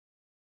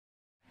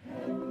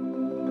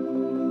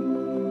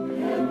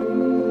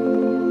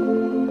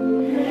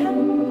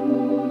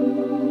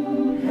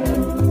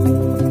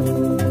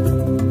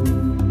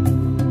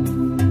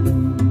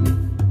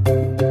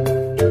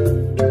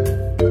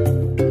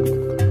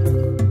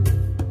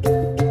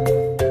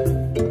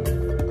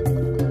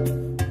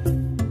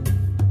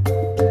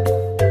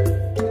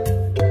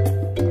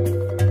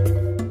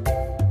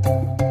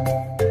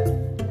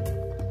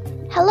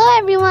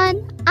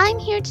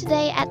here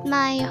today at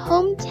my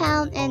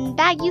hometown in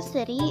Baguio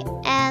City,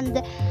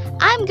 and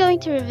I'm going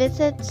to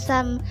revisit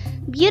some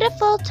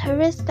beautiful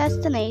tourist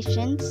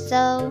destinations,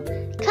 so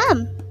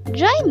come,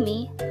 join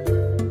me.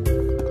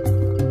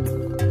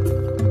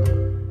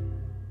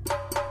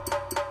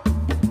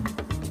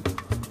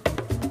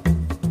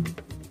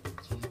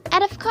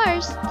 And of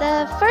course,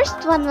 the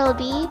first one will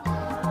be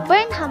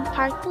Burnham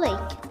Park Lake.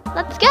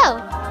 Let's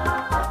go!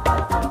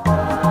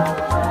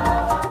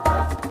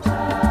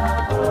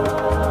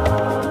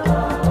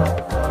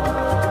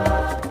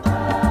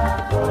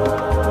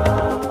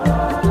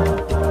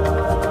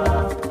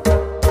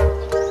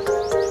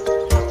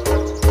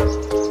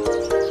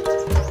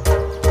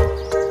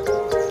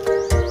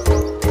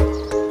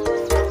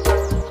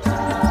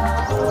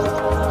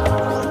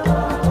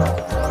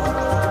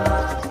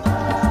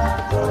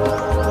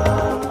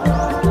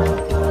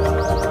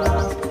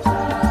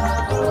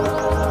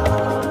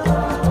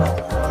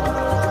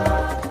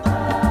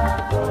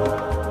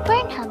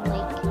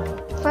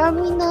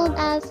 Formerly known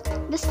as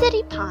the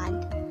City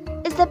Pond,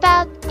 is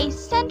about a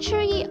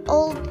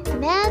century-old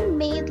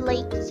man-made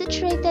lake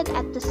situated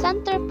at the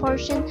center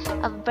portion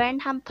of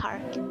Burnham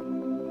Park.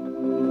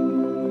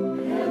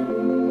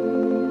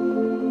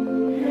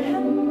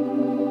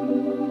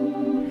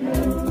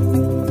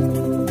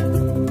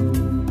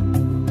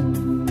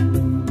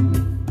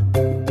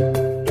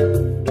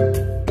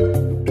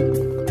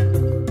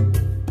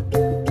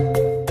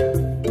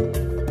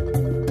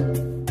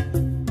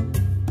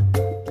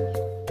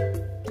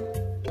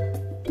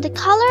 The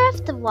color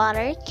of the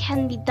water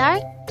can be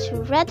dark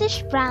to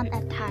reddish brown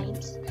at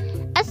times,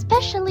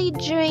 especially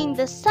during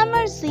the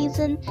summer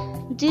season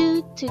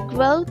due to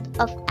growth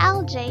of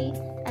algae,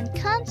 and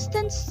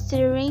constant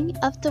stirring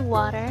of the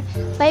water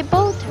by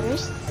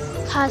boaters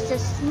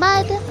causes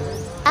mud,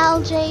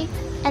 algae,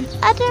 and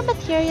other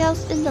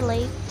materials in the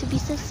lake to be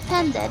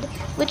suspended,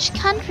 which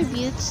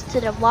contributes to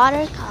the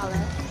water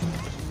color.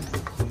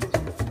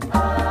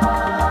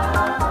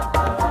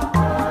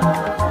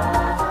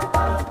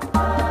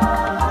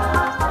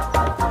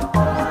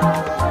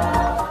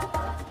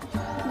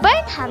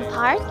 Burnham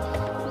Park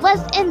was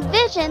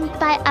envisioned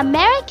by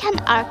American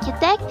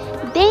architect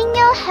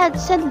Daniel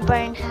Hudson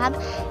Burnham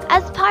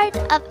as part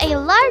of a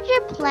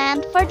larger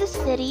plan for the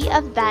city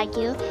of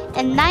Baguio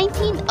in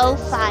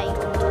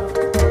 1905.